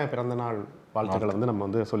தாமதமான பிறந்தநாள் வாழ்த்துக்களை வந்து நம்ம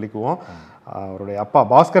வந்து சொல்லிக்குவோம். அவருடைய அப்பா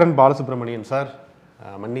பாஸ்கரன் பாலசுப்ரமணியன் சார்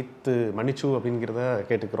மன்னிச்சு அப்படிங்கிறத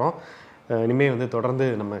கேட்டுக்கிறோம். இனிமேல் வந்து தொடர்ந்து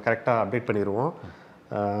நம்ம கரெக்டாக அப்டேட் பண்ணிடுவோம்.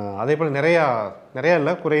 அதே போல் நிறையா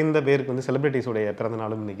இல்லை, குறைந்த பேருக்கு வந்து செலிபிரிட்டிஸுடைய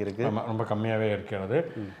பிறந்தநாளும் இன்றைக்கி இருக்குது. ரொம்ப கம்மியாகவே இருக்கிறது.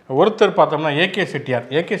 ஒருத்தர் பார்த்தோம்னா ஏகே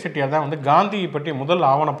செட்டியார் தான் வந்து காந்தியை பற்றி முதல்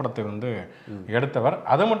ஆவணப்படத்தை வந்து எடுத்தவர்.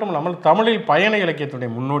 அது மட்டும் இல்லாமல் தமிழில் பயண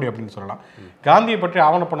இலக்கியத்துடைய முன்னோடி அப்படின்னு சொல்லலாம். காந்தியை பற்றி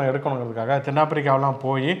ஆவணப்படம் எடுக்கணுங்கிறதுக்காக தென்னாப்பிரிக்காவெல்லாம்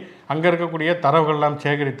போய் அங்கே இருக்கக்கூடிய தரவுகள்லாம்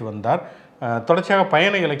சேகரித்து வந்தார். தொடர்ச்சியாக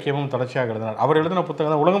பயண இலக்கியமும் தொடர்ச்சியாக எழுதினார். அவர் எழுதின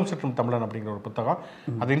புத்தகம் தான் உலகம் சுற்றும் தமிழன் அப்படிங்கிற ஒரு புத்தகம்.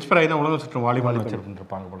 அது இன்ஸ்பயர் ஆகி தான் உலகம் சுற்றும் வாலிபால்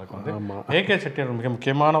வச்சிருப்பாங்க போல வந்து. ஏகே செட்டியார் மிக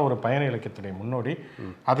முக்கியமான ஒரு பயண இலக்கியத்துடைய முன்னோடி.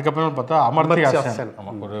 அதுக்கப்புறம் பார்த்தா அமர்த்தியாசன்,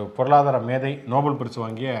 ஒரு பொருளாதார மேதை, நோபல் பரிசு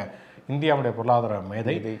வாங்கிய இந்தியாவுடைய பொருளாதார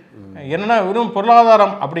மேதை. என்னன்னா வெறும்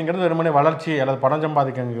பொருளாதாரம் அப்படிங்கிறது வெறுமனே வளர்ச்சி அல்லது பணம்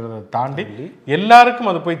சம்பாதிக்கிறத தாண்டி எல்லாருக்கும்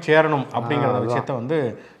அது போய் சேரணும் அப்படிங்கிற விஷயத்த வந்து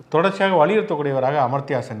தொடர்ச்சியாக வலியுறுத்தக்கூடியவராக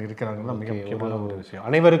அமர்த்தியாசன் இருக்கிறாங்க. மிக முக்கியமான ஒரு விஷயம்.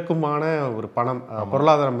 அனைவருக்குமான ஒரு பணம்,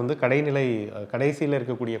 பொருளாதாரம் வந்து கடைசியில்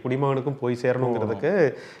இருக்கக்கூடிய குடிமகனுக்கும் போய் சேரணுங்கிறதுக்கு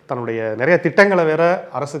தன்னுடைய நிறைய திட்டங்களை வேற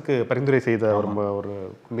அரசுக்கு பரிந்துரை செய்த ஒரு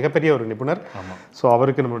மிகப்பெரிய ஒரு நிபுணர். ஸோ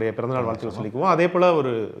அவருக்கு நம்மளுடைய பிறந்தநாள் வாழ்த்துக்கள் சொல்லிக்குவோம். அதே போல்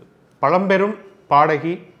ஒரு பழம்பெரும்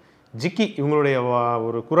பாடகி ஜிக்கி, இவங்களுடைய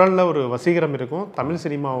ஒரு குரலில் ஒரு வசீகரம் இருக்கும். தமிழ்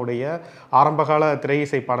சினிமாவுடைய ஆரம்பகால திரை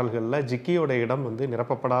இசை பாடல்களில் ஜிக்கியோட இடம் வந்து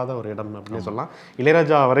நிரப்பப்படாத ஒரு இடம் அப்படின்னு சொல்லலாம்.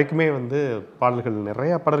 இளையராஜா வரைக்குமே வந்து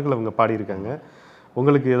நிறையா பாடல்கள் அவங்க பாடியிருக்காங்க.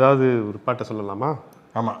 உங்களுக்கு ஏதாவது ஒரு பாட்டை சொல்லலாமா?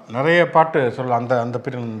 ஆமாம், நிறைய பாட்டு சொல்லலாம். அந்த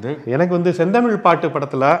பீரியட் வந்து எனக்கு வந்து செந்தமிழ் பாட்டு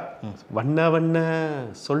படத்தில் வண்ண வண்ண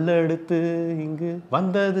சொல்ல எடுத்து இங்கு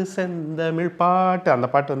வந்தது செந்தமிழ் பாட்டு, அந்த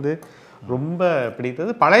பாட்டு வந்து ரொம்ப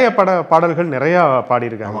பிடித்தது. பழைய பாடல்கள் நிறையா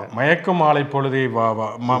பாடியிருக்காங்க. மயக்கும் மாலை பொழுதே வா வா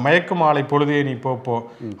மயக்கும் மாலை பொழுதே நீ போ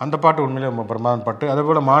அந்த பாட்டு உண்மையிலே ரொம்ப பிரமாதம் பாட்டு. அதே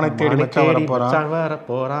போல மானை தேடி மச்சான் வர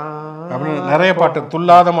போறான் அப்படின்னு நிறைய பாட்டு,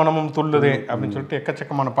 துல்லாத மனமும் துள்ளுதே அப்படின்னு சொல்லிட்டு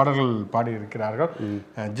எக்கச்சக்கமான பாடல்கள் பாடி இருக்கிறார்கள்.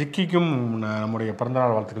 ஜிக்கிக்கும் நம்முடைய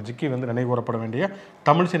பிறந்தநாள் வாழ்த்துக்கள். ஜிக்கி வந்து நினைவுகூரப்பட வேண்டிய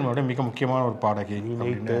தமிழ் சினிமாவுடைய மிக முக்கியமான ஒரு பாடகி.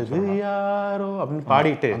 யாரோ அப்படின்னு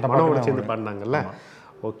பாடிட்டு அந்த பாடோட சேர்ந்து பாடினாங்கல்ல.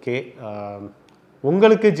 ஓகே,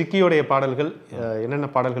 உங்களுக்கு ஜிக்கியோடைய பாடல்கள் என்னென்ன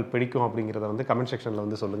பாடல்கள் பிடிக்கும் அப்படிங்கிறத வந்து கமெண்ட் செக்ஷனில்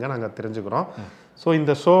வந்து சொல்லுங்கள், நாங்கள் தெரிஞ்சுக்கிறோம். ஸோ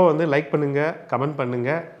இந்த ஷோ வந்து லைக் பண்ணுங்கள், கமெண்ட்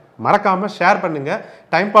பண்ணுங்கள், மறக்காமல் ஷேர் பண்ணுங்கள்.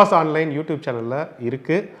 டைம் பாஸ் ஆன்லைன் யூடியூப் சேனலில்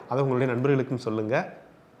இருக்குது, அதை உங்களுடைய நண்பர்களுக்கும் சொல்லுங்கள்.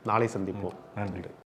 நாளை சந்திப்போம். நன்றி.